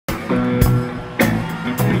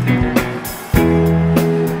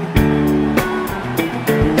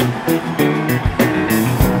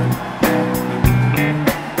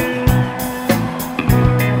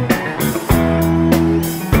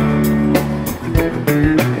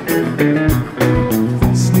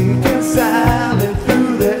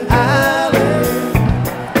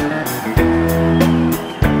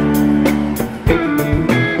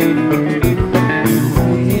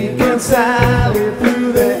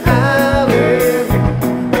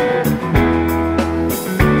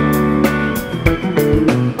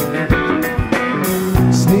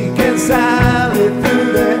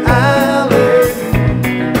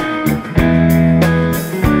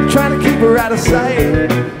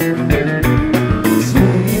sight.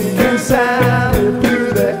 Sneaking silent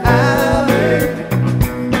through the alley.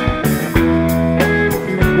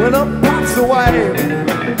 When up pops the wife,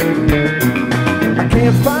 I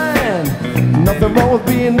can't find nothing wrong with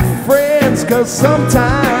being friends, 'cause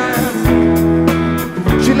sometimes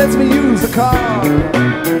she lets me use the car.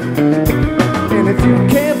 And if you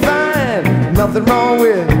can't find nothing wrong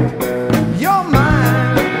with your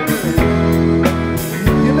mind,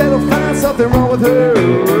 you better find something wrong with her.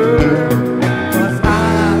 'Cause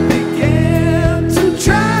I began to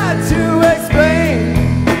try to explain,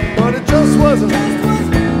 but it just wasn't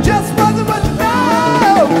what you know.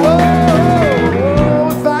 Oh,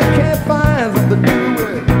 if I can't find something to do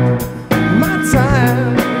with my time,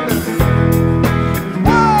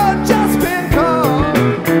 oh, just been caught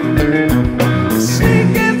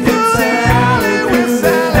sneaking through the alley with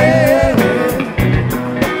Sally.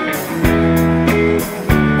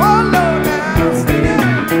 Oh, Lord, now sneaking.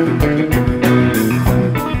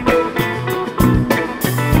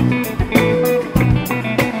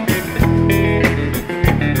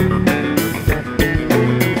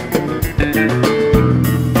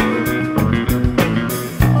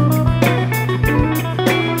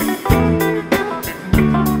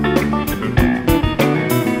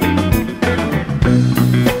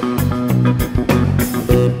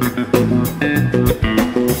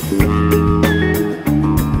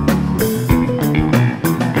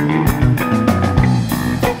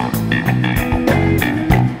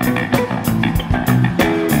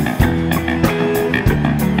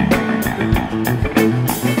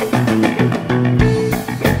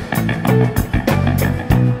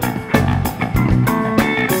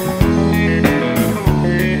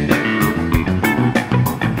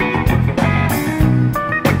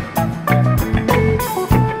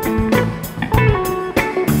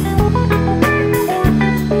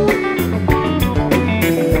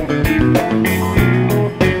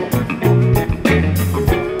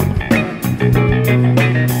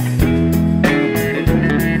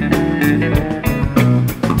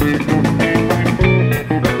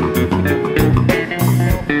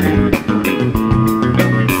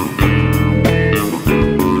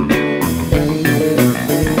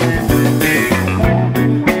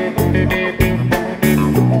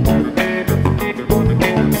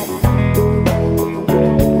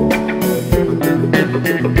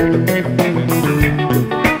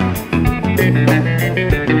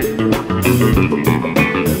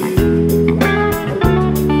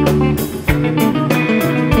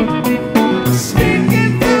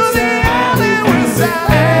 Sneaking through the alley with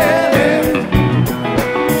Sally,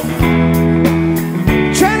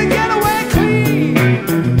 trying to get away clean.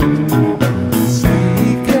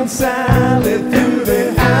 Sneaking silent through the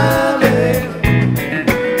alley.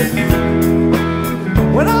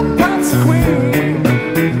 When up pops the queen,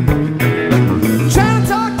 trying to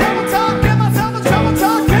talk, double talk, get myself in trouble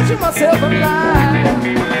talk, catching myself in line.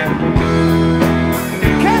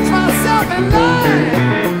 Catch myself in line.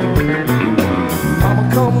 Mama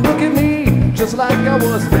come look at me just like I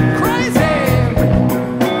was crazy.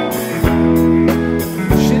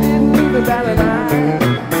 She didn't even bat an eye.